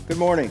Good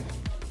morning.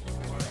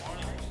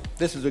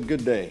 This is a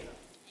good day.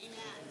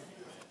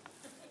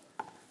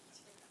 Let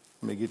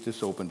me get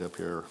this opened up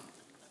here.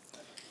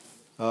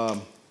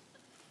 We're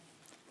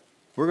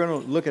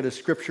going to look at a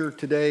scripture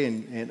today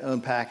and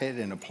unpack it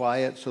and apply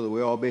it so that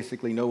we all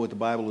basically know what the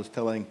Bible is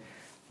telling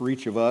for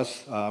each of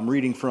us. I'm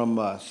reading from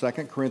 2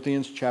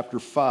 Corinthians chapter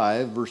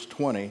 5, verse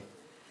 20.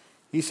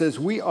 He says,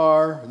 "We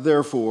are,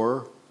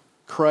 therefore,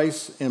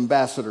 Christ's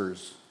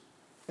ambassadors,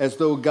 as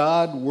though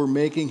God were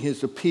making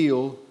his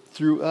appeal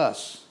through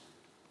us.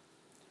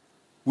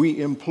 We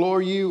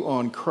implore you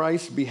on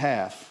Christ's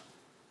behalf,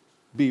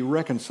 be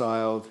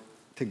reconciled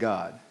to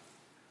God."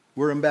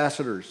 We're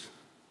ambassadors.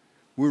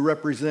 We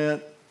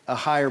represent a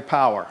higher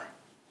power.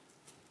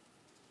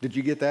 Did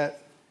you get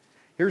that?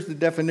 Here's the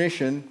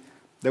definition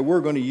that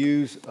we're going to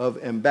use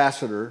of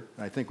ambassador.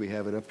 I think we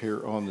have it up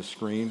here on the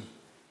screen.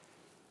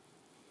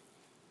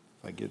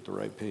 If I get the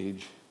right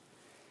page.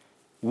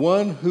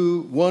 One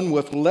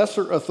with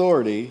lesser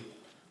authority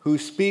who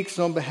speaks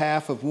on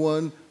behalf of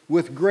one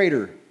with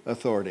greater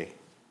authority.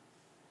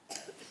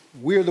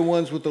 We're the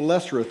ones with the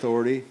lesser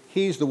authority.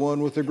 He's the one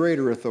with the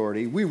greater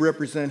authority. We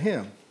represent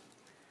him.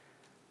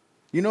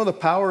 You know the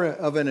power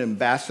of an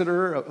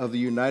ambassador of the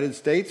United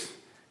States?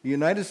 The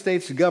United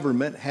States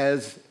government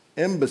has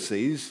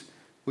embassies,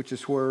 which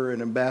is where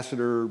an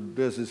ambassador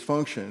does his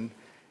function,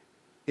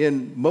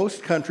 in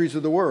most countries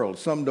of the world.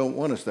 Some don't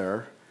want us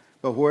there.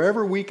 But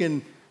wherever we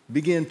can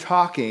begin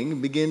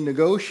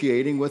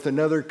negotiating with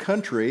another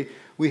country,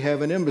 we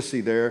have an embassy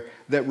there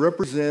that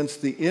represents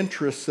the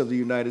interests of the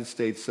United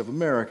States of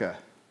America.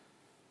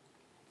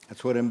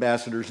 That's what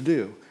ambassadors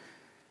do.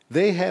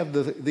 They have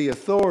the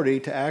authority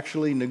to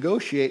actually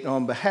negotiate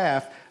on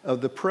behalf of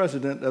the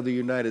President of the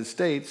United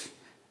States.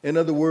 In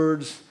other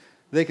words,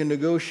 they can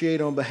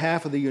negotiate on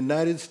behalf of the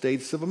United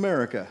States of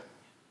America.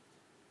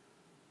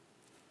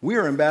 We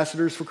are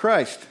ambassadors for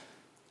Christ.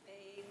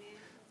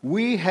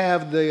 We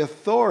have the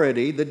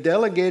authority, the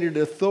delegated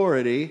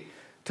authority,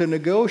 to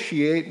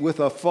negotiate with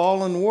a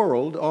fallen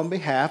world on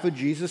behalf of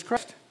Jesus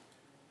Christ.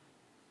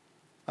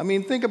 I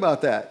mean, think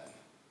about that.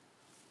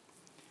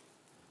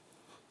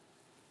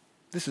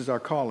 This is our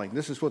calling.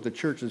 This is what the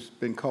church has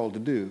been called to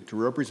do, to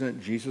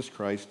represent Jesus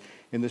Christ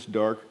in this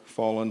dark,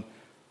 fallen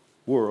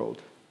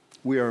world.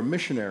 We are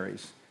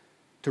missionaries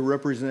to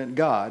represent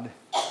God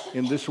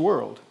in this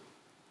world.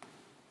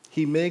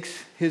 He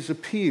makes his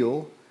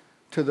appeal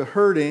to the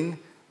hurting,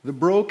 the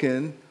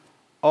broken,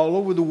 all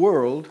over the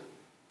world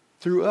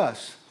through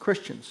us,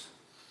 Christians.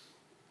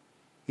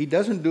 He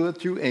doesn't do it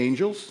through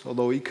angels,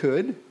 although he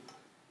could.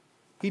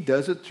 He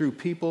does it through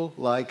people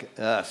like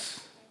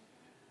us.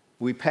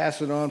 We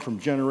pass it on from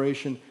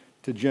generation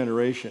to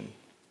generation.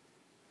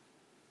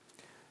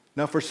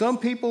 Now, for some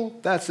people,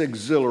 that's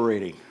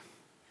exhilarating.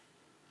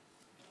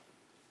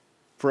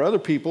 For other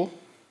people,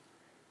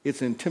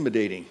 it's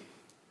intimidating.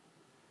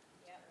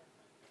 Yep.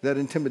 Is that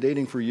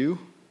intimidating for you?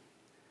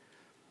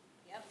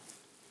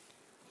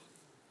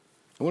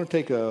 I want to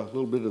take a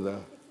little bit of the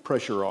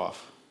pressure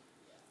off.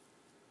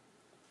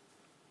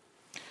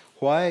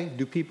 Why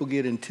do people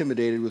get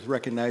intimidated with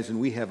recognizing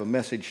we have a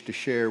message to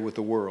share with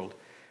the world?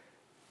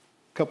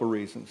 A couple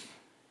reasons.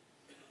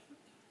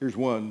 Here's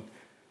one.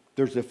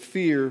 There's a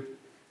fear.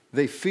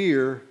 They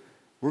fear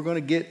we're going to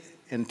get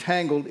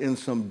entangled in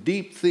some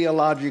deep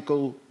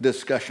theological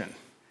discussion.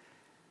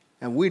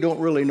 And we don't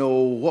really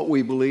know what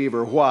we believe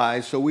or why,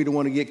 so we don't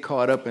want to get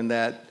caught up in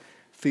that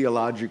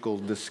theological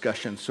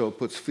discussion, so it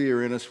puts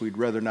fear in us. We'd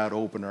rather not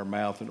open our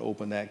mouth and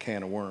open that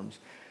can of worms.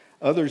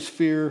 Others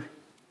fear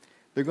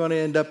they're going to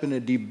end up in a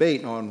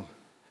debate on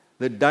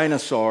the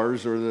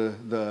dinosaurs or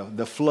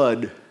the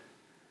flood.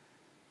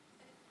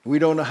 We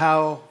don't know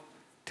how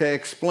to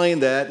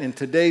explain that in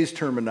today's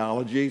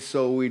terminology,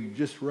 so we'd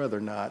just rather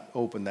not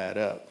open that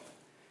up.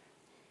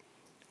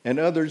 And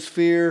others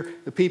fear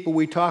the people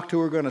we talk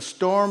to are going to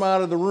storm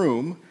out of the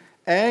room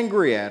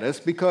angry at us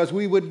because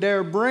we would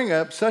dare bring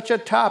up such a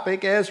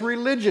topic as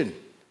religion.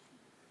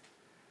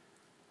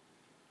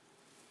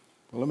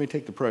 Well, let me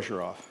take the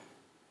pressure off.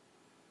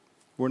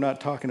 We're not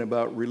talking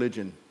about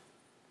religion.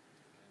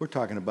 We're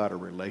talking about a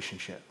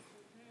relationship.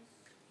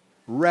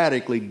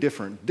 Radically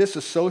different.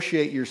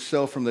 Disassociate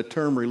yourself from the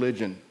term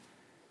religion.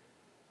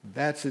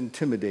 That's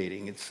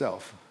intimidating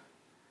itself.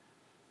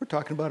 We're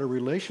talking about a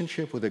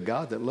relationship with a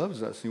God that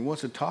loves us. He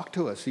wants to talk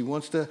to us. He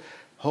wants to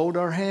hold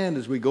our hand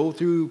as we go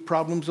through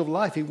problems of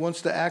life. He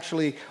wants to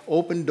actually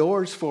open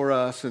doors for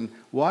us and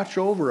watch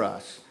over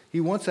us.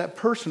 He wants that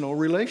personal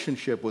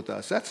relationship with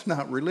us. That's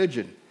not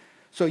religion.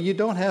 So you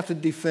don't have to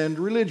defend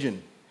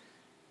religion.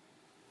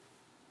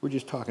 We're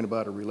just talking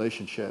about a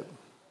relationship.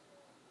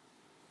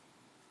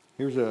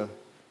 Here's a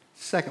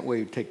second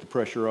way to take the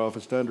pressure off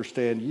is to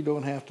understand you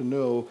don't have to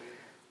know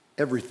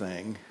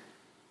everything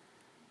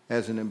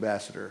as an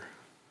ambassador.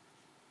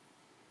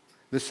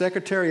 The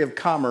Secretary of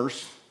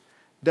Commerce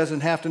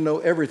doesn't have to know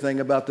everything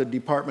about the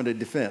Department of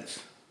Defense.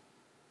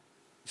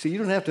 See, you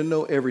don't have to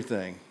know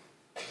everything.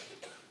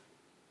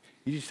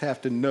 You just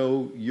have to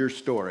know your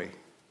story,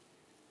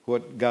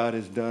 what God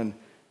has done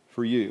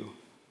for you.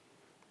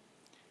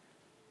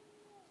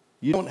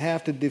 You don't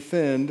have to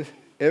defend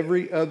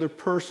every other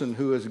person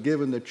who has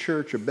given the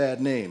church a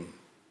bad name.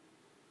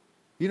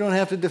 You don't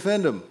have to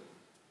defend them.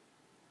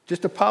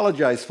 Just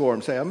apologize for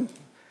them. Say,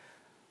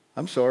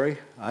 I'm sorry.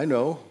 I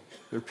know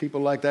there are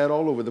people like that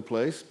all over the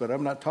place, but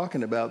I'm not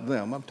talking about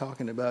them. I'm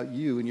talking about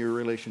you and your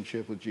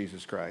relationship with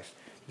Jesus Christ.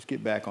 Just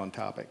get back on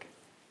topic.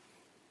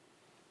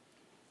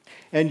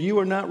 And you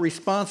are not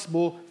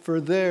responsible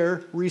for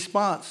their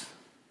response.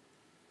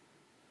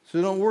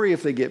 So don't worry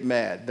if they get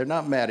mad. They're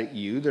not mad at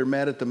you. They're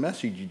mad at the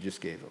message you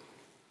just gave them.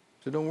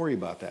 So don't worry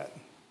about that.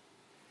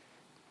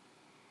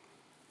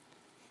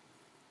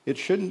 It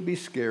shouldn't be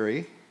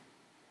scary,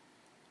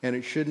 and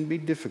it shouldn't be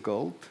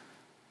difficult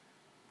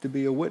to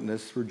be a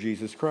witness for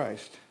Jesus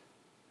Christ.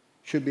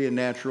 It should be a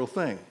natural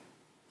thing.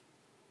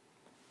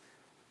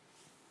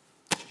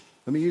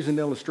 Let me use an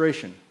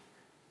illustration.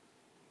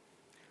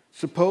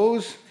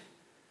 Suppose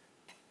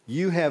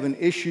you have an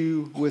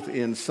issue with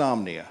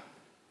insomnia.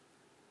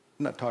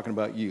 I'm not talking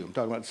about you. I'm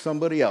talking about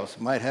somebody else.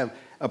 Might have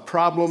a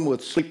problem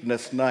with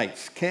sleepless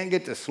nights. Can't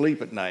get to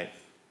sleep at night.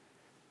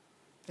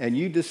 And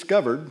you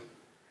discovered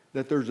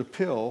that there's a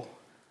pill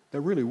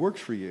that really works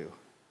for you.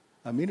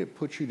 I mean, it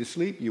puts you to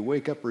sleep. You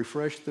wake up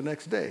refreshed the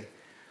next day.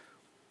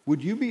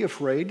 Would you be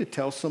afraid to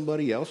tell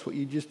somebody else what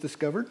you just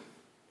discovered?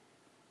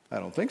 I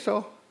don't think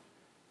so.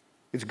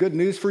 It's good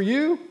news for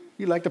you.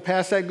 You'd like to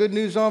pass that good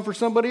news on for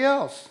somebody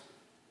else.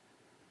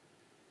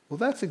 Well,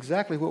 that's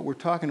exactly what we're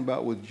talking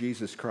about with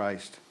Jesus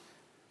Christ.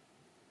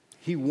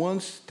 He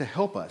wants to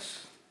help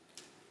us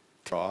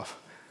off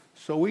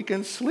so we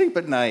can sleep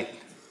at night.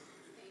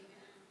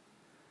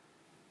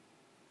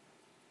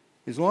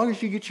 As long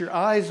as you get your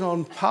eyes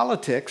on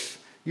politics,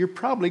 you're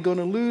probably going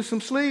to lose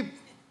some sleep.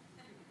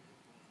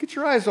 Get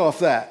your eyes off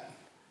that.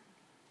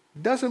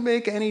 It doesn't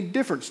make any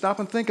difference. Stop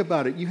and think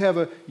about it. You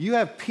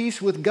have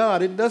peace with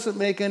God. It doesn't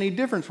make any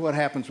difference what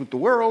happens with the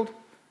world.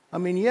 I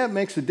mean, yeah, it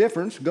makes a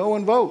difference. Go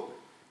and vote.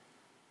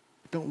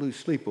 But don't lose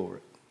sleep over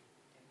it.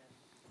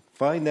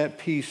 Find that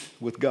peace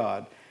with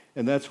God,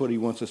 and that's what he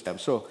wants us to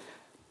have. So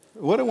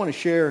what I want to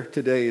share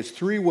today is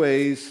 3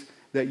 ways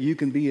that you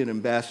can be an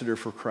ambassador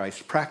for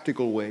Christ.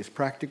 Practical ways,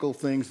 practical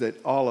things that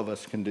all of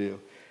us can do.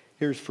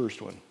 Here's the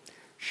first one.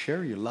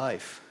 Share your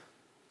life.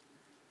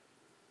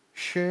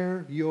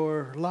 Share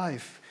your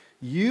life.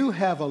 You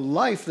have a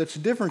life that's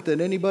different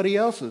than anybody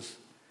else's.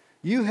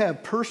 You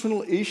have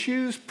personal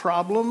issues,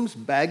 problems,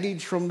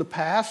 baggage from the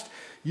past.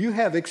 You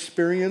have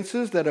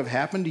experiences that have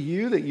happened to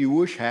you that you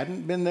wish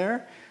hadn't been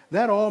there.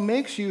 That all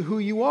makes you who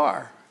you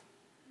are.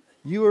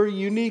 You are a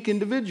unique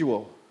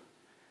individual,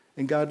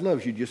 and God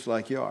loves you just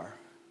like you are.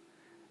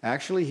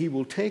 Actually, he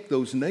will take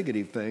those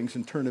negative things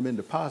and turn them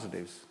into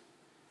positives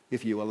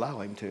if you allow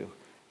him to.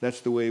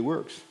 That's the way it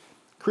works.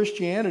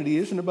 Christianity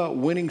isn't about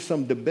winning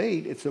some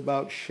debate. It's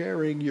about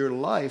sharing your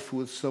life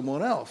with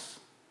someone else.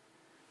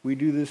 We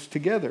do this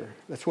together.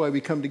 That's why we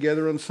come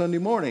together on Sunday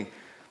morning.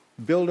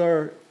 Build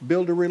a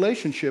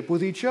relationship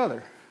with each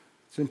other.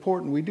 It's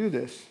important we do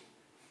this.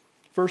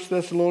 1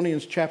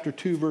 Thessalonians chapter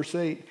 2, verse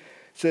 8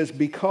 says,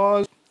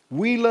 because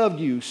we loved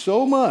you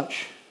so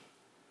much,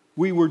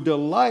 we were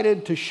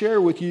delighted to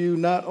share with you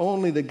not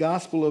only the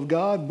gospel of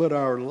God, but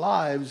our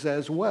lives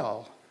as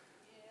well.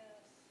 Yes.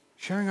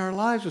 Sharing our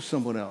lives with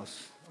someone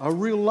else, our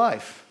real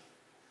life.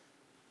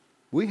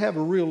 We have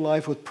a real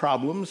life with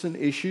problems and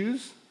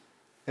issues,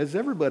 as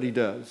everybody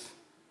does.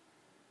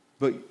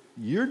 But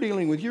you're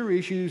dealing with your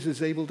issues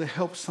is able to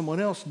help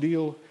someone else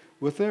deal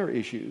with their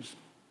issues.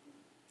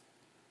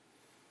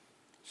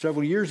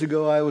 Several years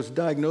ago, I was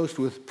diagnosed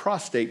with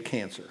prostate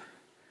cancer.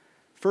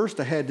 First,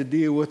 I had to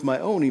deal with my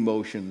own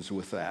emotions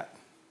with that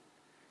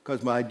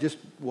because I just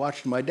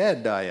watched my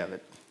dad die of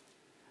it.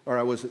 Or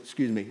I was,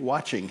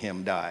 watching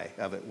him die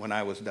of it when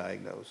I was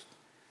diagnosed.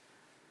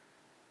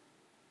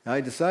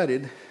 I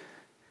decided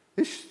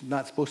this is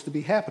not supposed to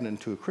be happening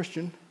to a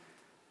Christian.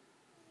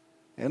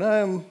 And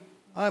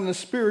I'm the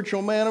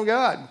spiritual man of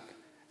God.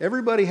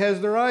 Everybody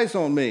has their eyes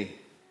on me.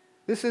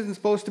 This isn't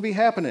supposed to be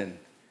happening.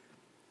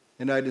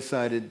 And I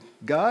decided,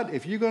 God,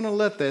 if you're going to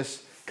let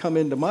this come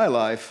into my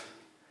life,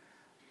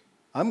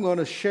 I'm going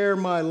to share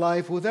my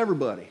life with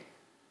everybody.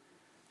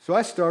 So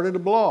I started a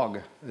blog,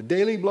 a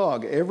daily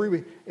blog,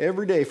 every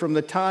day from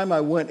the time I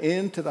went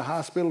into the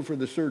hospital for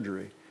the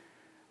surgery.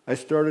 I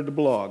started a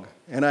blog,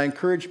 and I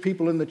encouraged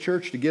people in the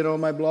church to get on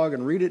my blog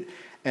and read it,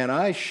 and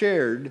I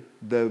shared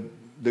the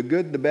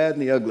good, the bad,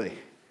 and the ugly.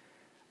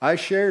 I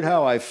shared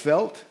how I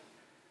felt.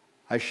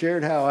 I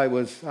shared how I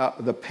was,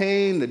 the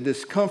pain, the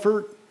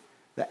discomfort,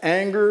 the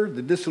anger,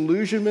 the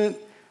disillusionment.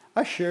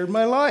 I shared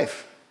my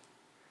life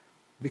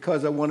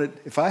because I wanted,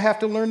 if I have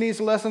to learn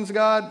these lessons,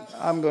 God,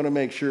 I'm going to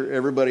make sure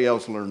everybody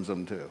else learns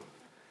them too.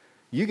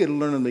 You get to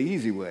learn them the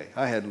easy way.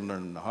 I had to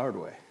learn them the hard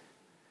way.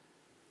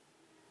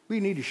 We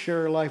need to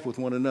share our life with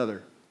one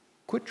another.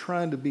 Quit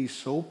trying to be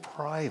so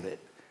private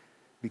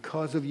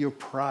because of your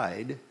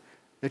pride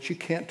that you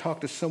can't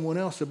talk to someone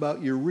else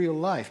about your real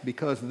life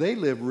because they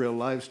live real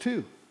lives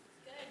too.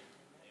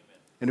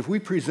 And if we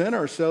present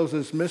ourselves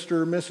as Mr.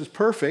 or Mrs.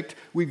 Perfect,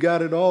 we've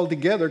got it all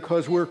together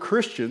because we're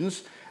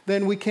Christians,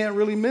 then we can't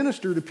really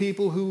minister to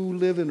people who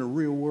live in a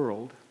real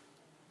world.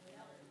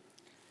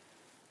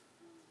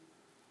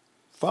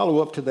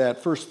 Follow up to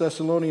that, 1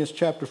 Thessalonians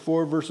chapter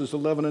 4, verses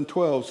 11 and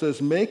 12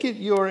 says, make it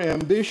your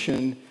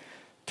ambition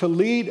to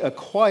lead a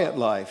quiet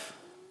life.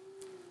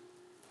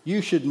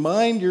 You should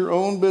mind your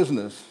own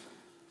business.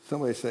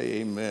 Somebody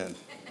say amen.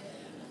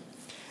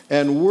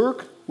 And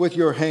work with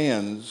your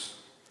hands,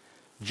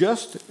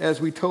 just as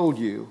we told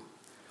you,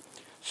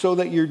 so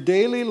that your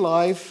daily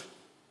life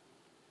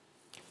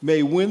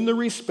may win the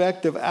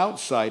respect of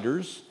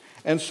outsiders,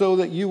 and so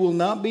that you will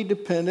not be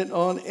dependent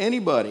on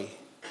anybody.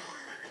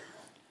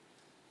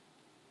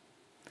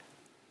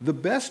 The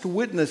best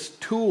witness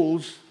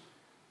tools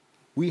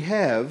we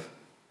have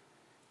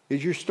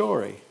is your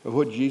story of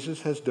what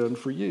Jesus has done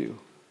for you.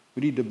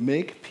 We need to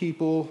make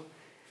people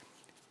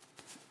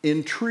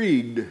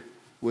intrigued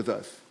with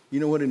us.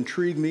 You know what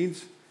intrigue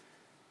means?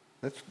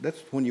 That's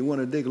when you want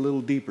to dig a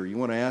little deeper. You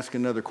want to ask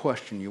another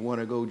question. You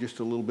want to go just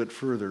a little bit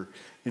further.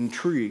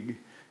 Intrigue.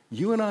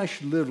 You and I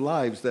should live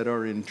lives that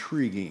are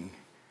intriguing.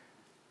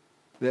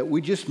 That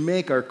we just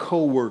make our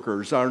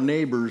coworkers, our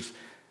neighbors,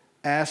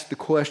 ask the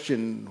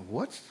question,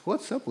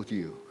 what's up with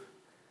you?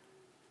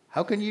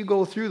 How can you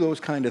go through those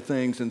kind of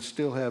things and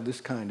still have this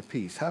kind of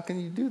peace? How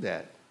can you do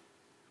that?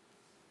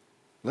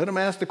 Let them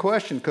ask the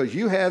question because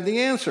you have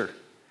the answer.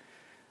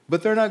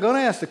 But they're not going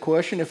to ask the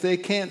question if they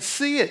can't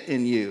see it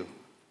in you.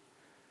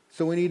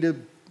 So we need to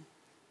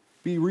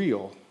be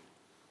real.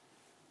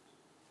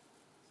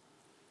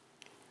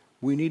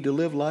 We need to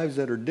live lives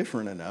that are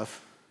different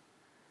enough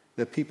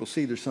that people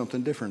see there's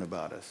something different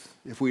about us.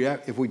 If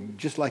we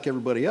just like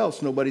everybody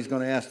else, nobody's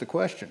going to ask the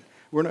question.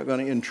 We're not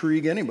going to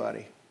intrigue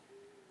anybody.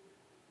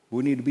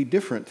 We need to be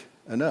different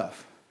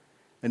enough.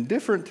 And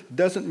different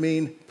doesn't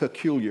mean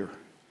peculiar.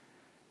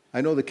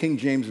 I know the King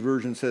James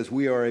Version says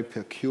we are a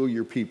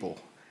peculiar people,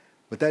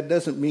 but that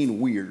doesn't mean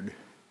weird.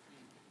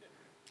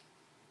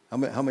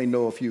 How many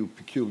know a few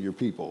peculiar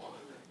people?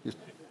 Just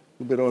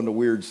a little bit on the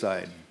weird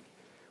side.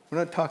 We're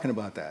not talking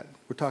about that.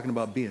 We're talking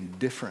about being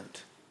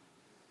different.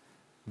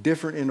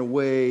 Different in a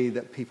way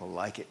that people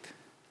like it,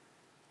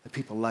 that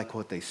people like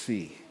what they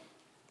see.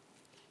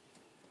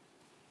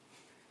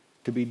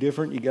 To be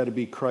different, you got to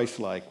be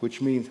Christ-like,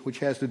 which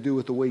has to do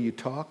with the way you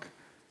talk,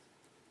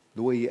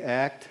 the way you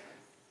act,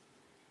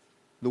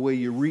 the way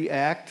you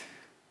react.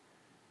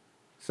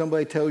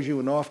 Somebody tells you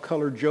an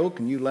off-color joke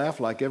and you laugh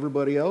like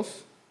everybody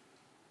else.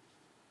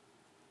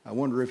 I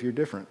wonder if you're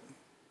different.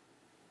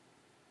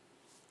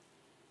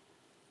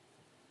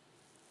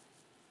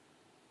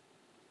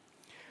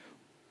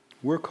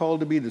 We're called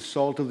to be the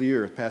salt of the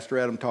earth. Pastor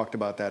Adam talked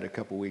about that a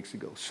couple weeks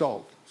ago.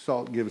 Salt.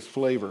 Salt gives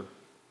flavor.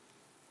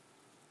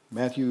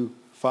 Matthew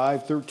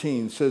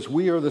 5:13 says,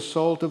 we are the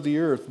salt of the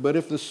earth, but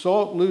if the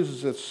salt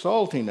loses its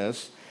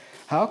saltiness,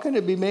 how can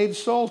it be made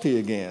salty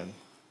again?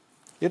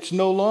 It's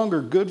no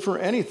longer good for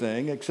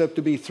anything except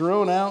to be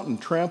thrown out and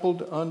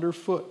trampled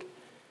underfoot.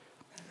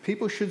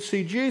 People should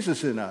see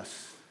Jesus in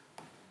us.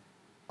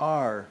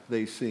 Are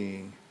they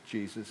seeing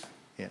Jesus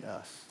in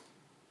us?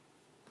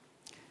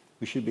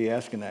 We should be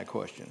asking that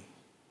question.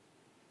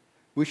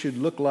 We should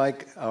look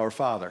like our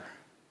Father.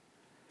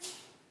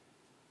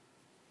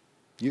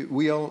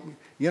 You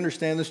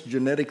understand this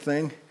genetic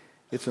thing?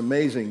 It's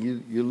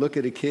amazing. You look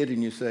at a kid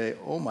and you say,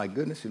 oh my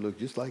goodness, he looks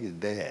just like his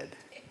dad.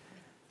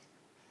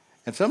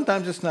 And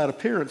sometimes it's not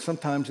appearance,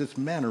 sometimes it's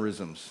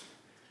mannerisms.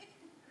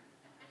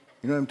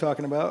 You know what I'm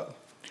talking about?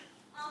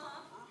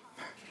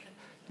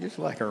 Just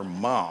like our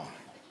mom.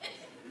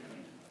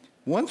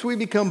 Once we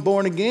become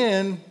born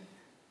again,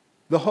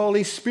 the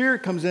Holy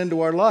Spirit comes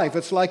into our life.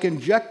 It's like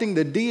injecting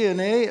the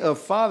DNA of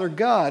Father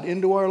God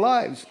into our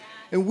lives.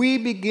 And we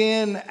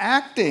begin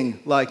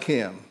acting like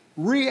Him,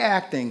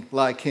 reacting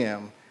like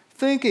Him,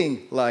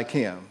 thinking like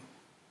Him.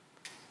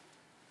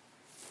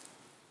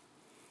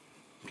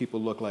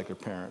 People look like their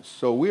parents.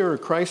 So we are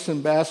Christ's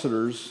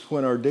ambassadors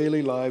when our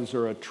daily lives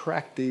are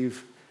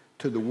attractive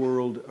to the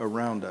world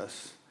around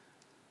us,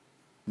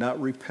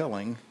 not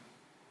repelling,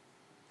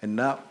 and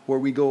not where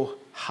we go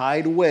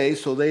hide away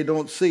so they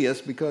don't see us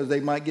because they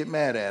might get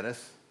mad at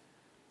us.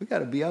 We got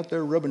to be out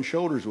there rubbing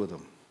shoulders with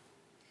them.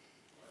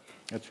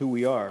 That's who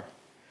we are.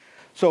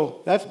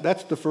 So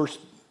that's the first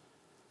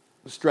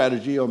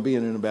strategy on being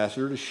an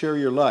ambassador, to share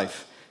your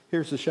life.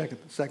 Here's the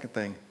second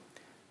thing.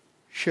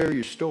 Share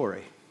your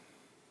story.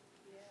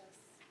 Yes.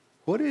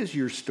 What is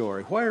your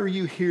story? Why are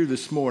you here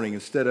this morning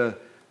instead of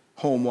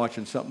home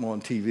watching something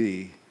on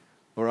TV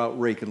or out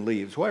raking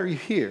leaves? Why are you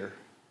here?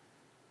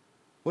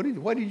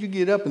 Why did you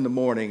get up in the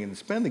morning and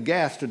spend the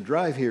gas to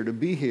drive here, to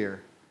be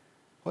here?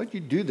 Why did you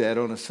do that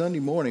on a Sunday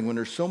morning when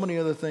there's so many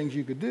other things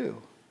you could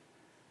do?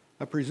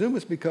 I presume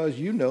it's because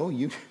you know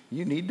you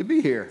need to be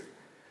here.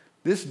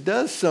 This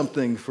does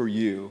something for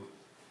you.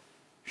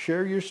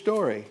 Share your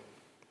story.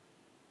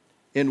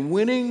 In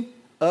winning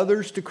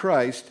others to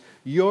Christ,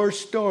 your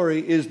story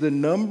is the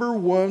number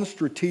one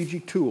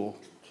strategic tool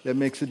that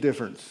makes a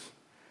difference.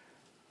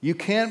 You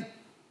can't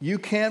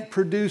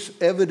produce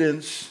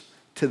evidence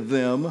to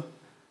them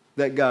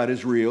that God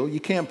is real. You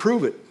can't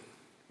prove it.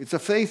 It's a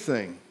faith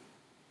thing.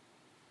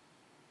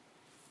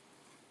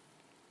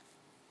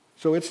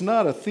 So it's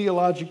not a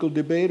theological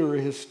debate or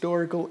a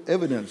historical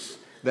evidence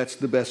that's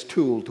the best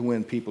tool to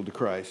win people to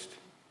Christ.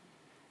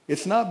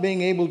 It's not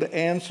being able to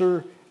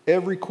answer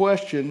every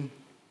question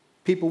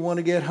people want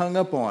to get hung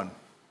up on.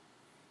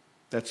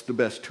 That's the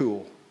best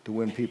tool to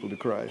win people to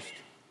Christ.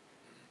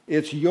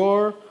 It's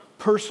your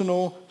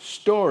personal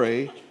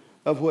story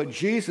of what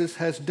Jesus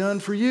has done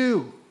for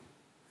you.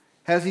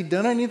 Has he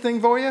done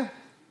anything for you?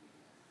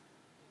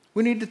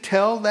 We need to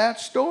tell that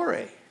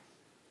story.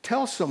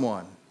 Tell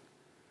someone.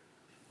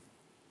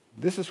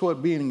 This is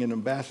what being an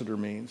ambassador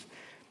means.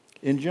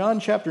 In John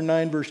chapter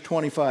 9, verse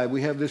 25,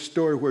 we have this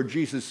story where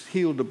Jesus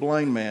healed a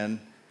blind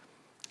man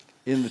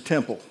in the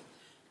temple.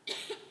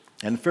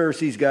 And the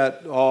Pharisees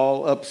got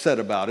all upset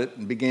about it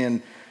and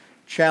began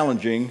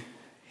challenging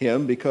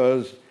him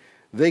because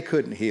they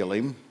couldn't heal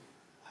him.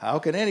 How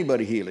can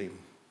anybody heal him?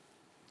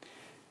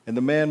 And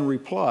the man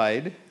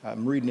replied,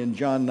 I'm reading in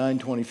John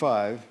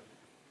 9:25,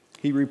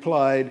 he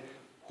replied,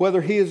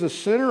 whether he is a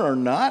sinner or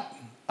not,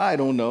 I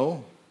don't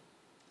know.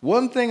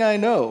 One thing I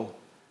know,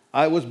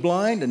 I was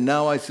blind and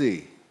now I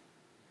see.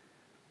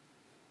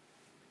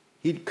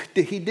 He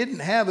didn't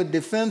have a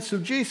defense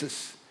of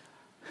Jesus.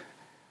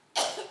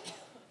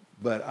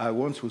 But I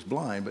once was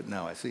blind, but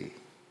now I see.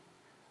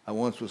 I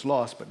once was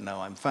lost, but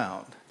now I'm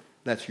found.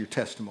 That's your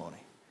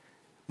testimony.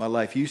 My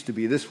life used to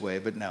be this way,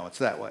 but now it's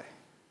that way.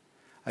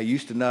 I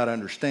used to not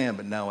understand,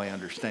 but now I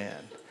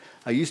understand.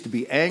 I used to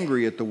be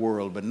angry at the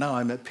world, but now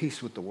I'm at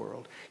peace with the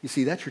world. You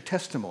see, that's your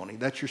testimony.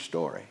 That's your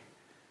story.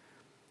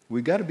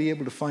 We've got to be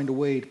able to find a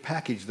way to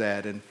package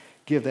that and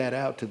give that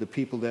out to the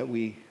people that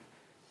we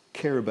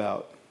care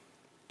about,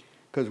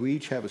 because we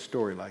each have a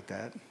story like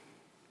that.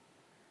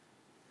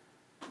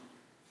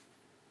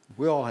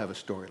 We all have a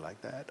story like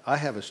that. I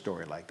have a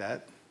story like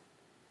that.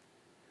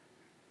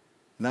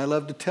 And I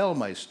love to tell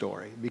my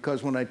story,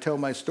 because when I tell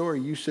my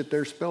story, you sit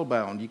there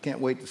spellbound. You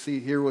can't wait to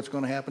hear what's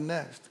going to happen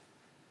next,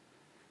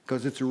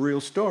 because it's a real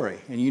story,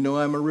 and you know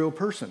I'm a real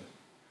person.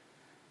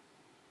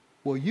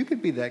 Well, you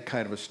could be that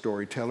kind of a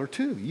storyteller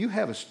too. You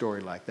have a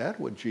story like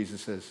that, what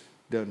Jesus has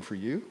done for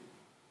you.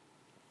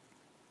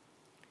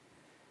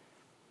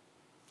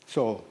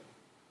 So, I'm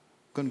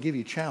going to give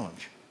you a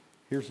challenge.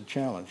 Here's the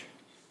challenge.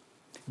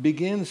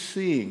 Begin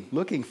seeing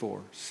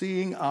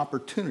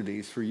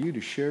opportunities for you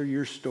to share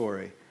your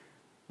story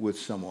with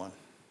someone.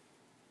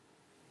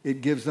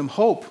 It gives them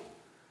hope.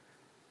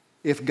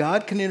 If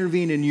God can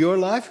intervene in your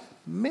life,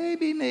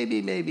 maybe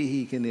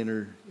he can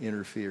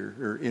interfere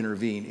or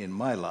intervene in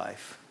my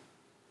life.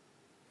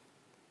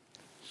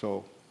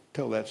 So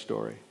tell that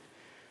story.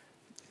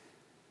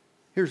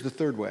 Here's the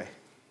third way.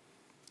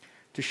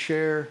 To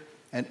share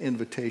an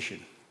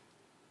invitation.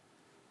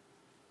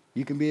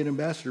 You can be an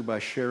ambassador by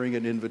sharing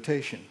an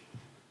invitation.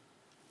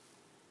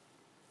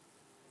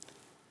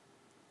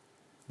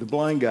 The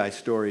blind guy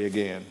story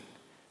again.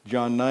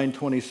 John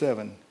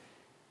 9:27.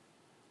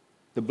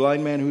 The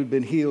blind man who had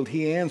been healed,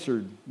 he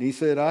answered. He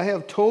said, I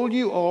have told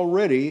you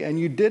already, and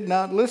you did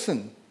not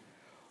listen.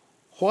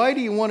 Why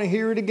do you want to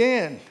hear it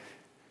again?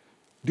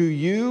 Do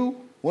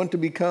you want to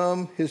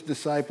become his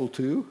disciple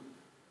too?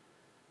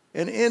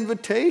 An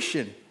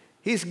invitation.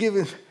 He's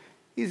given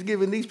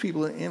these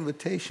people an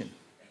invitation.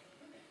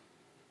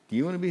 Do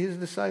you want to be his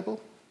disciple?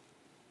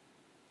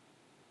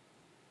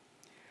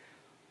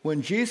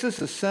 When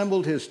Jesus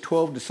assembled his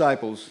 12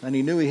 disciples, and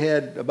he knew he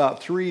had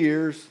about 3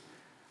 years,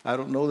 I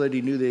don't know that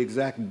he knew the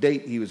exact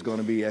date he was going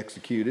to be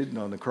executed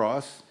on the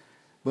cross,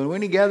 but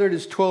when he gathered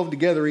his 12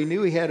 together, he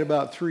knew he had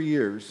about 3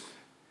 years.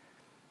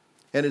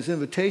 And his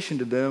invitation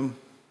to them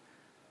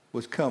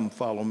was, come,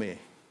 follow me.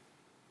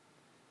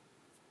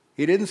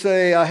 He didn't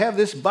say, I have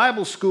this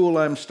Bible school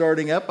I'm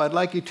starting up. I'd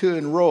like you to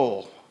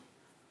enroll.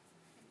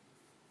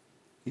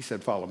 He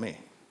said, follow me.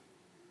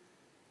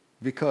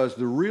 Because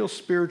the real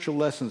spiritual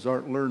lessons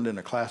aren't learned in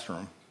a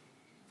classroom.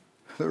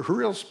 The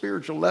real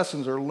spiritual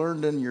lessons are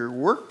learned in your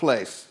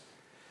workplace.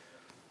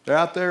 They're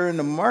out there in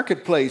the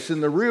marketplace,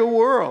 in the real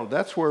world.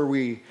 That's where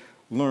we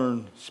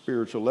learn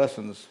spiritual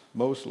lessons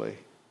mostly.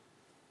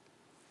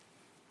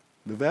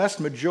 The vast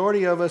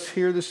majority of us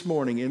here this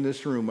morning in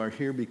this room are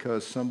here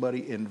because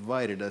somebody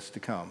invited us to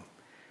come.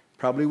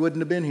 Probably wouldn't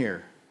have been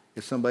here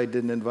if somebody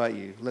didn't invite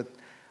you.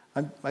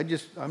 I'm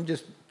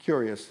just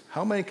curious.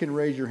 How many can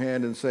raise your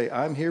hand and say,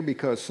 I'm here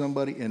because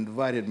somebody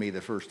invited me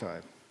the first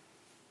time?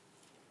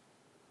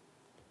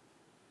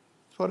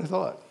 That's what I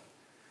thought.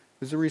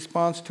 It's a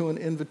response to an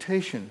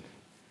invitation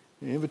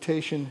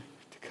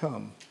to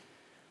come.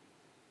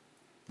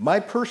 My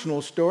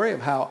personal story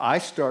of how I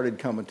started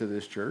coming to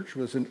this church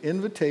was an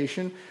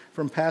invitation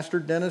from Pastor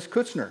Dennis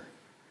Kutzner.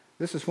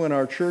 This is when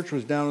our church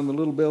was down in the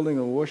little building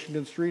on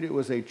Washington Street. It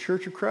was a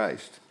Church of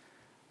Christ.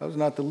 I was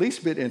not the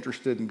least bit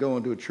interested in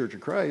going to a Church of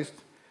Christ,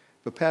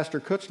 but Pastor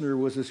Kutzner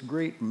was this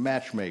great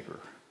matchmaker.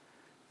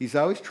 He's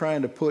always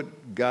trying to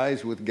put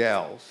guys with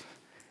gals.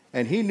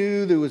 And he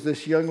knew there was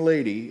this young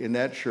lady in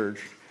that church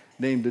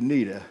named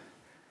Anita,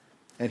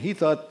 and he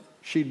thought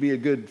she'd be a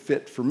good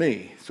fit for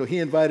me. So he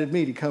invited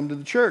me to come to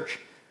the church.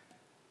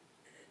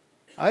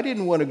 I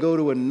didn't want to go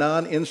to a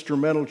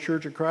non-instrumental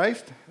Church of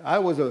Christ. I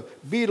was a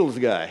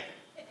Beatles guy.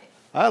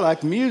 I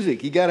like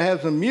music. You got to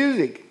have some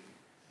music.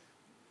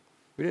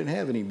 We didn't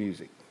have any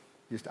music,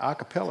 just a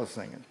cappella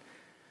singing.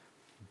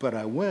 But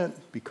I went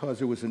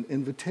because it was an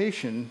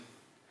invitation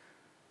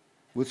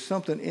with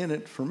something in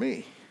it for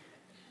me.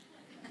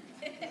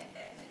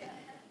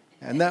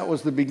 And that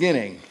was the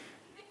beginning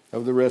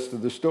of the rest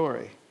of the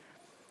story.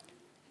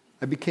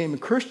 I became a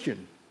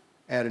Christian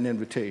at an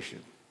invitation.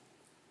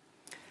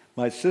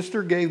 My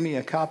sister gave me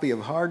a copy of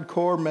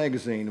Hardcore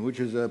Magazine, which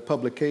is a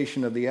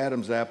publication of the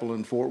Adam's Apple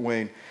in Fort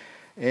Wayne.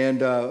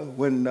 And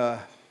when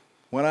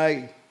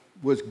I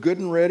was good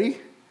and ready,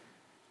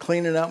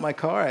 cleaning out my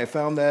car, I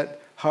found that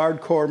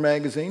Hardcore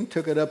Magazine,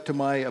 took it up to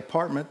my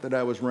apartment that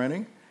I was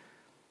renting,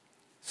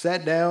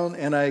 sat down,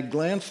 and I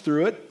glanced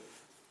through it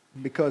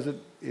because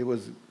it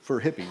was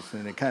for hippies,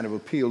 and it kind of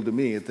appealed to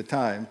me at the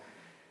time.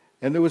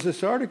 And there was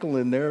this article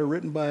in there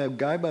written by a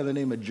guy by the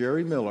name of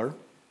Jerry Miller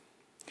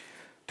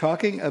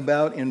talking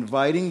about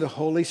inviting the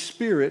Holy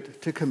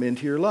Spirit to come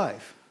into your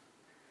life.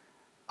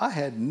 I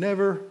had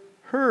never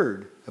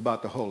heard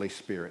about the Holy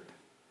Spirit.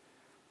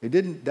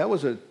 That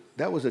was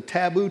a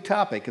taboo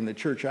topic in the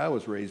church I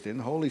was raised in.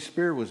 The Holy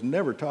Spirit was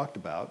never talked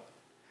about,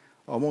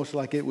 almost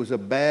like it was a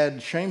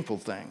bad, shameful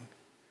thing.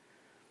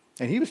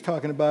 And he was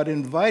talking about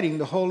inviting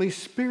the Holy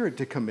Spirit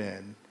to come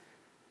in,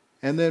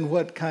 and then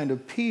what kind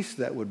of peace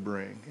that would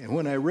bring. And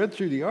when I read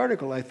through the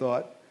article, I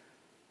thought,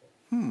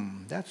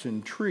 that's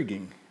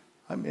intriguing.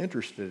 I'm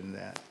interested in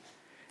that.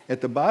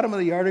 At the bottom of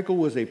the article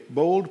was a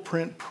bold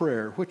print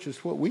prayer, which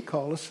is what we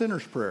call a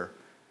sinner's prayer.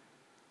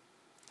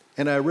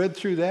 And I read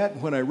through that.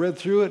 When I read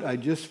through it, I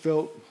just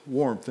felt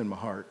warmth in my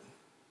heart.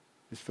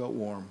 Just felt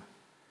warm.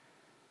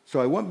 So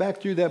I went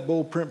back through that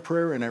bold print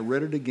prayer and I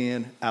read it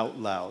again out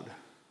loud.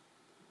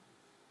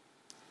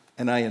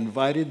 And I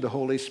invited the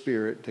Holy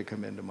Spirit to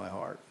come into my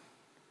heart.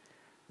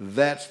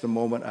 That's the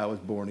moment I was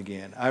born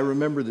again. I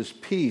remember this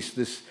peace,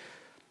 this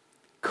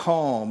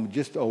calm,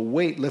 just a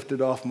weight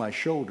lifted off my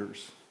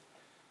shoulders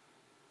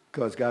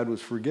because God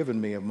was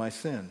forgiving me of my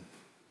sin.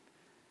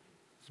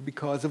 It's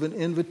because of an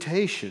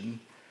invitation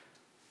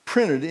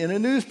printed in a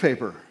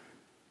newspaper.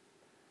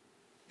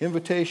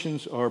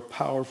 Invitations are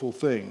powerful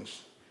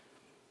things.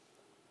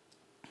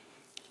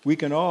 We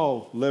can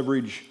all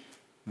leverage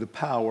the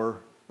power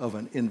of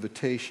an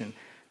invitation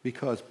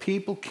because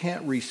people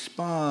can't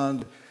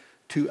respond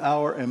to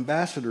our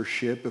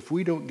ambassadorship if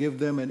we don't give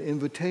them an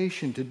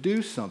invitation to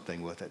do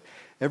something with it.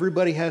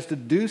 Everybody has to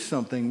do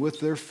something with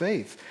their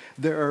faith.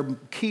 There are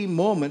key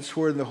moments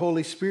where the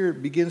Holy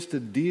Spirit begins to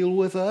deal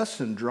with us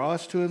and draw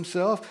us to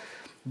himself,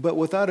 but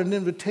without an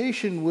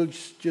invitation, we'll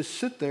just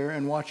sit there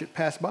and watch it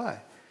pass by.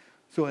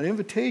 So an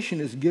invitation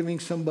is giving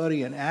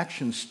somebody an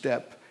action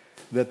step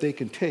that they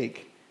can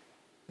take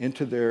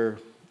into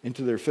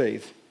their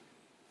faith.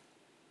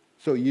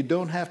 So you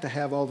don't have to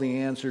have all the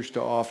answers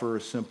to offer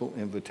a simple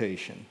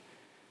invitation.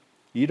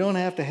 You don't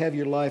have to have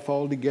your life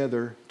all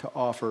together to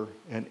offer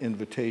an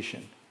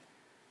invitation.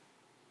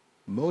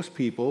 Most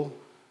people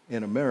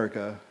in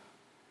America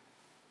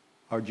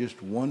are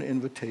just one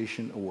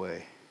invitation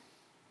away.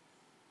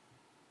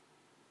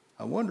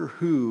 I wonder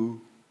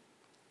who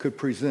could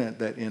present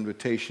that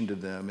invitation to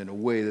them in a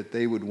way that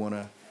they would want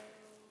to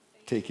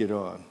take it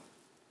on.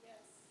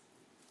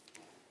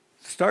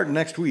 Starting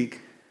next week,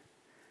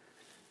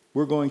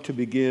 we're going to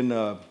begin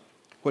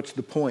What's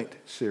the Point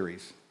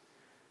series.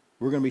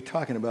 We're going to be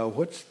talking about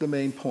what's the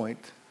main point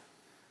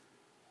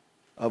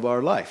of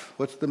our life.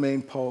 What's the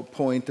main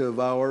point of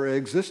our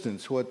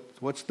existence?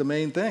 What's the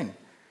main thing?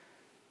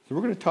 So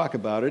we're going to talk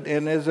about it.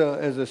 And as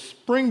a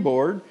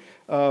springboard,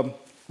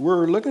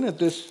 we're looking at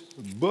this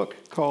book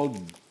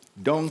called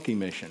Donkey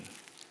Mission,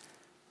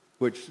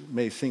 which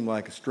may seem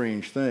like a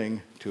strange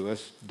thing to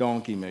us,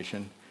 Donkey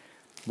Mission.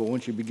 But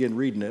once you begin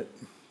reading it,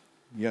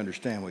 you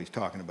understand what he's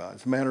talking about.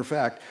 As a matter of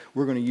fact,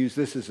 we're going to use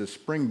this as a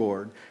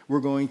springboard. We're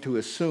going to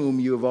assume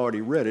you have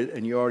already read it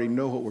and you already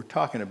know what we're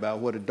talking about,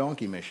 what a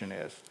donkey mission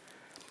is.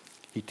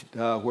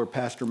 Where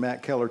Pastor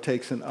Matt Keller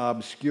takes an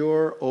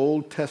obscure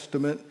Old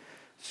Testament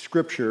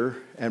scripture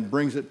and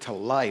brings it to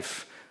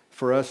life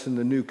for us in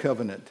the New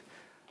Covenant.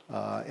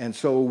 And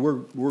so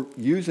we're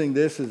using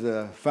this as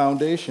a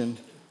foundation.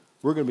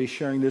 We're going to be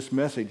sharing this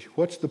message.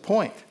 What's the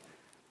point?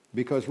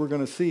 Because we're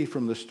going to see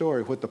from the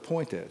story what the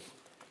point is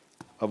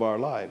of our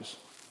lives.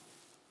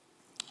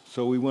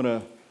 So we want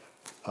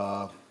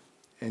to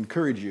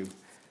encourage you.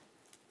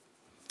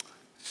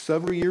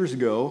 Several years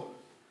ago,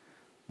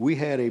 we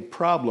had a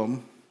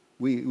problem.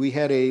 We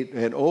had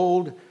an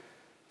old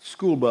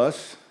school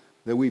bus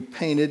that we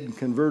painted and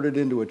converted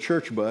into a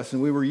church bus,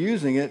 and we were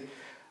using it.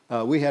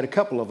 We had a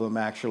couple of them,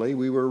 actually.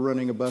 We were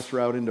running a bus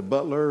route into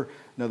Butler,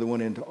 another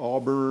one into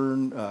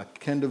Auburn,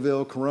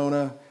 Kendallville,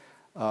 Corona,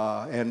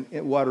 and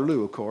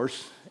Waterloo, of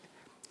course.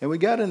 And we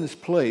got in this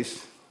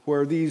place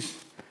where the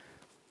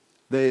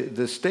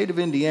state of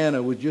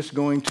Indiana was just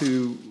going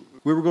to,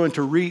 we were going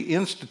to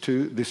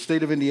reinstitute, the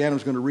state of Indiana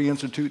was going to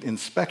reinstitute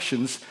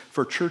inspections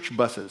for church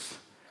buses.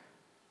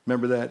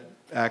 Remember that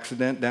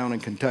accident down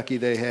in Kentucky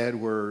they had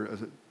where a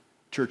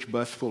church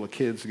bus full of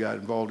kids got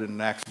involved in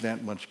an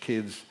accident, a bunch of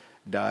kids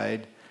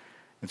died.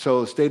 And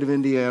so the state of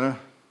Indiana,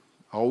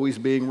 always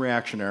being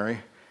reactionary,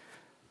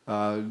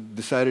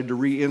 decided to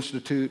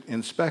reinstitute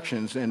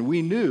inspections, and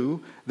we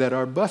knew that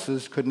our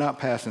buses could not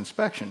pass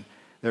inspection.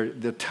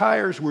 The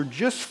tires were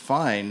just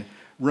fine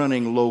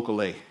running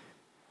locally,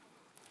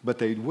 but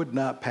they would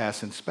not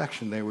pass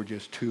inspection. They were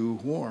just too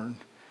worn.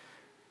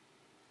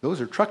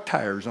 Those are truck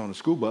tires on a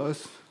school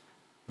bus.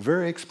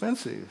 Very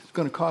expensive. It's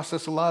going to cost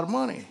us a lot of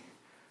money.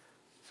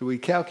 So we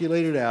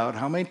calculated out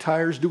how many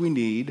tires do we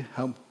need,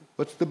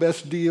 what's the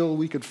best deal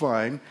we could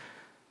find,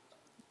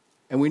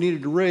 and we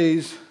needed to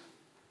raise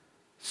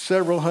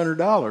several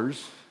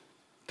 $100s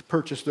to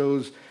purchase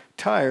those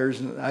tires,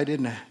 and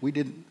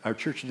our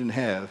church didn't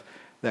have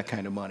that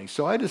kind of money.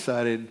 So I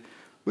decided,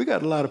 we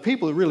got a lot of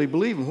people that really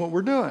believe in what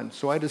we're doing.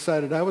 So I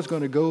decided I was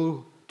going to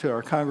go to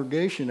our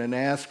congregation and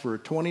ask for a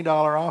 $20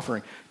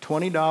 offering,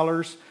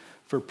 $20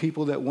 for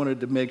people that wanted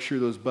to make sure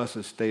those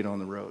buses stayed on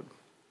the road.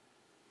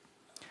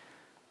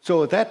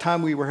 So at that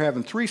time, we were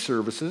having 3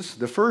 services.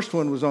 The first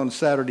one was on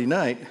Saturday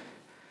night.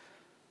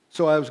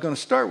 So I was going to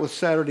start with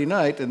Saturday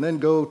night and then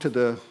go to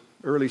the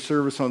early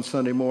service on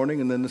Sunday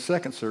morning and then the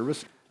second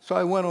service. So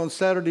I went on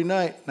Saturday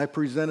night and I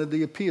presented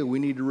the appeal. We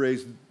need to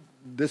raise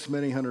this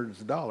many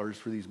hundreds of dollars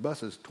for these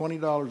buses,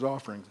 $20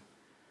 offerings.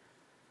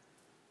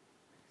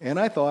 And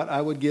I thought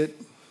I would get,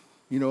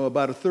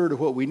 about a third of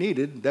what we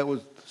needed. That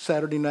was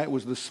Saturday night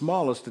was the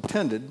smallest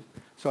attended,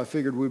 so I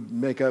figured we'd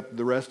make up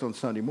the rest on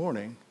Sunday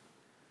morning.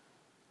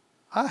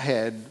 I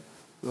had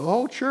the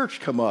whole church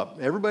come up.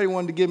 Everybody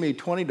wanted to give me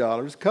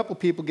 $20. A couple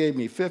people gave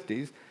me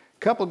 50s. A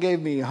couple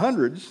gave me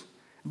hundreds.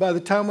 By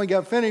the time we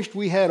got finished,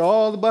 we had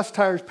all the bus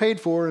tires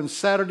paid for on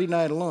Saturday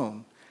night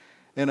alone.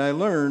 And I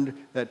learned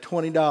that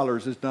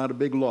 $20 is not a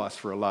big loss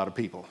for a lot of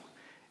people.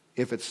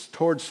 If it's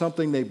towards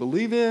something they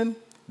believe in,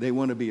 they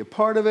want to be a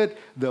part of it,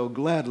 they'll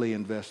gladly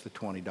invest the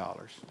 $20.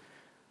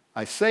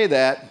 I say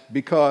that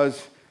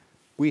because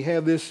we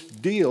have this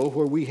deal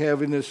where we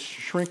have in this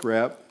shrink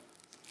wrap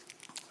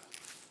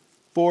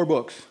 4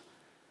 books,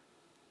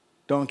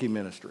 Donkey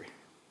Ministry.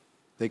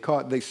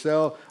 They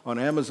sell on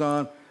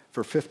Amazon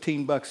for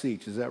 $15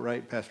 each. Is that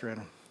right, Pastor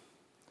Anna?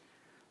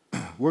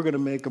 We're going to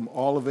make them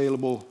all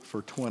available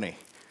for $20.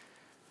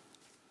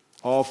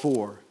 All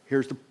 4.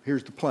 Here's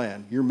the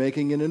plan. You're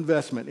making an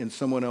investment in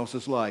someone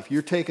else's life.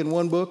 You're taking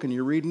 1 book and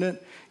you're reading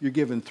it. You're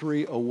giving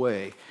 3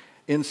 away.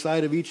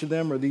 Inside of each of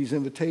them are these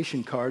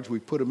invitation cards. We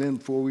put them in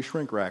before we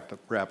shrink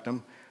wrapped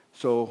them.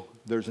 So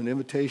there's an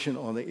invitation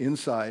on the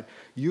inside.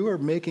 You are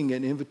making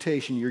an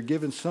invitation. You're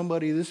giving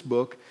somebody this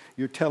book.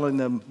 You're telling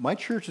them, my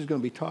church is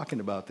going to be talking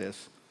about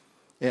this.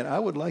 And I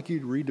would like you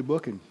to read the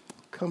book and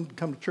come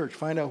to church.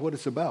 Find out what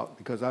it's about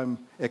because I'm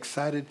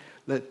excited.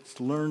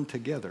 Let's learn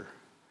together.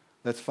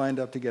 Let's find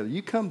out together.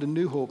 You come to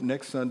New Hope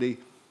next Sunday,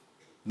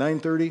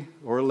 9:30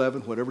 or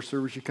 11, whatever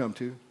service you come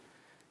to.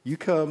 You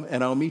come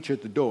and I'll meet you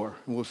at the door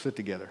and we'll sit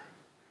together.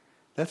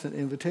 That's an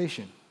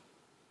invitation.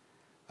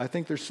 I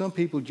think there's some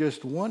people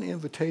just one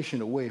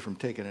invitation away from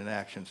taking an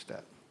action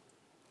step.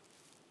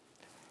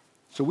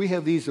 So we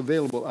have these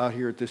available out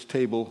here at this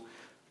table,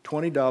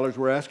 $20.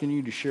 We're asking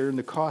you to share in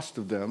the cost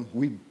of them.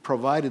 We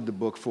provided the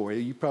book for you.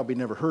 You probably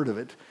never heard of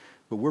it,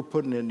 but we're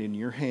putting it in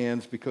your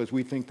hands because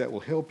we think that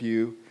will help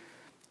you.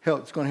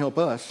 It's going to help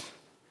us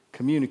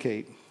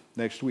communicate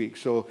next week.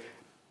 So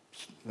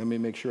let me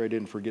make sure I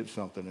didn't forget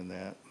something in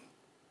that.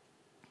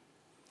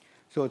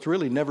 So it's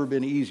really never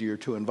been easier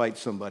to invite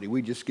somebody.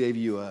 We just gave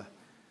you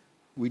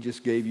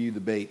the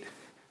bait.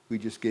 We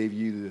just gave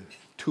you the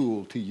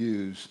tool to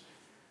use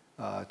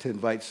to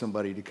invite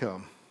somebody to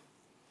come.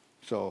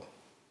 So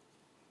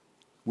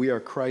we are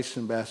Christ's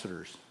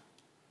ambassadors.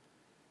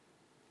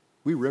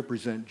 We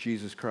represent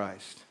Jesus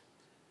Christ.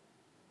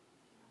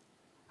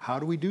 How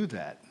do we do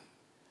that?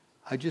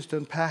 I just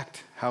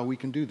unpacked how we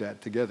can do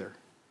that together.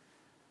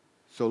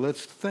 So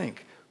let's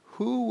think.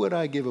 Who would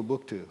I give a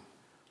book to?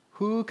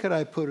 Who could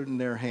I put it in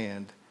their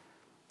hand?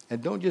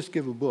 And don't just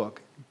give a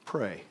book.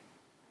 Pray.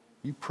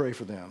 You pray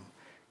for them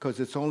because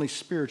it's only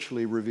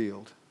spiritually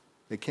revealed.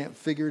 They can't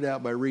figure it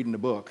out by reading the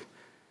book.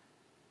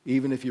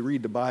 Even if you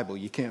read the Bible,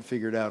 you can't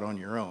figure it out on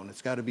your own.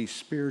 It's got to be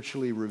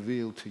spiritually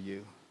revealed to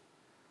you.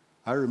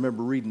 I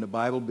remember reading the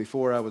Bible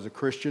before I was a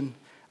Christian.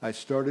 I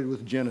started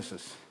with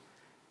Genesis.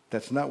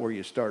 That's not where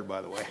you start,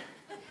 by the way.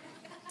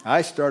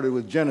 I started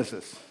with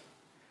Genesis.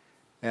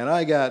 And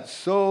I got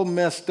so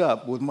messed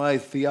up with my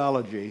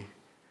theology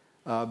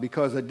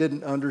because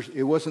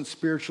it wasn't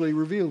spiritually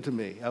revealed to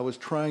me. I was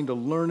trying to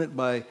learn it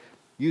by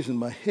using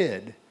my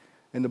head.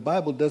 And the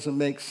Bible doesn't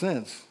make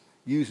sense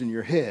using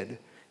your head.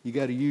 You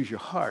got to use your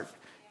heart.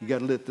 You got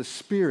to let the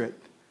Spirit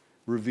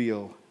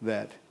reveal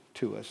that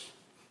to us.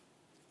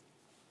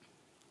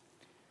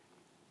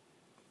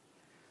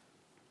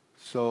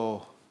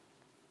 So,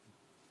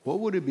 what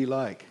would it be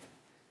like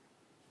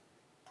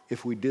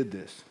if we did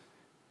this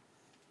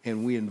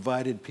and we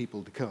invited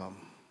people to come?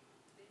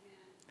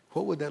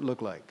 What would that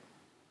look like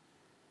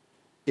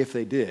if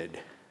they did?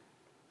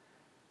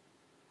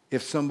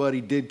 If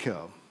somebody did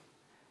come?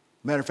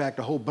 Matter of fact,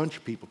 a whole bunch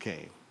of people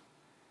came.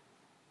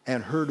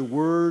 and heard a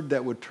word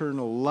that would turn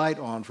a light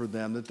on for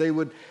them, that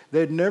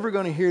they're never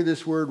going to hear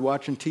this word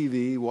watching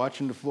TV,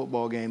 watching the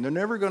football game. They're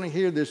never going to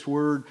hear this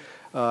word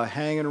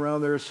hanging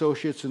around their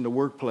associates in the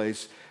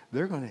workplace.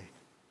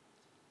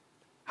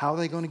 How are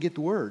they going to get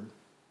the word?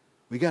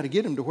 We got to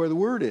get them to where the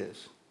word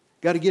is.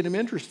 Got to get them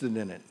interested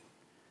in it.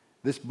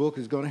 This book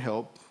is going to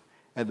help,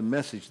 and the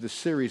message, the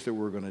series that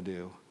we're going to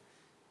do,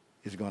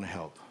 is going to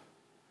help.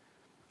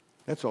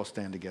 Let's all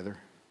stand together.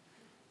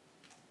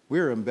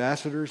 We're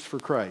ambassadors for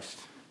Christ.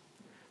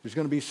 There's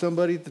going to be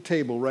somebody at the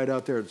table right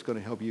out there that's going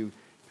to help you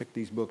pick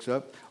these books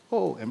up.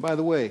 Oh, and by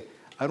the way,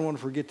 I don't want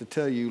to forget to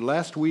tell you,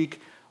 last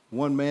week,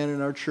 one man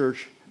in our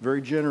church,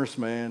 very generous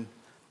man,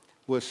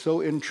 was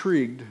so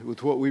intrigued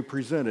with what we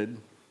presented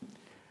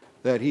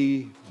that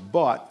he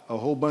bought a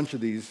whole bunch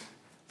of these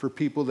for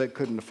people that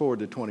couldn't afford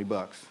the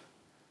 $20.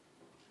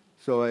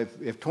 So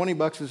if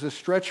 $20 is a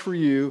stretch for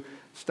you,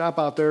 stop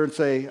out there and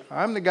say,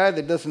 I'm the guy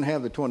that doesn't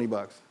have the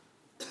 $20.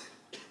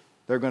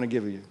 They're going to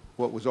give you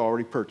what was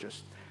already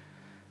purchased.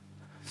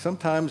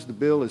 Sometimes the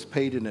bill is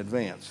paid in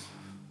advance.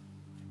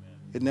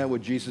 Isn't that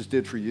what Jesus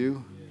did for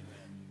you?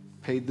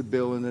 Paid the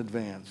bill in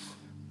advance.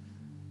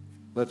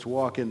 Let's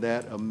walk in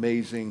that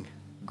amazing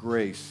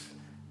grace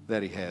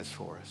that he has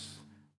for us.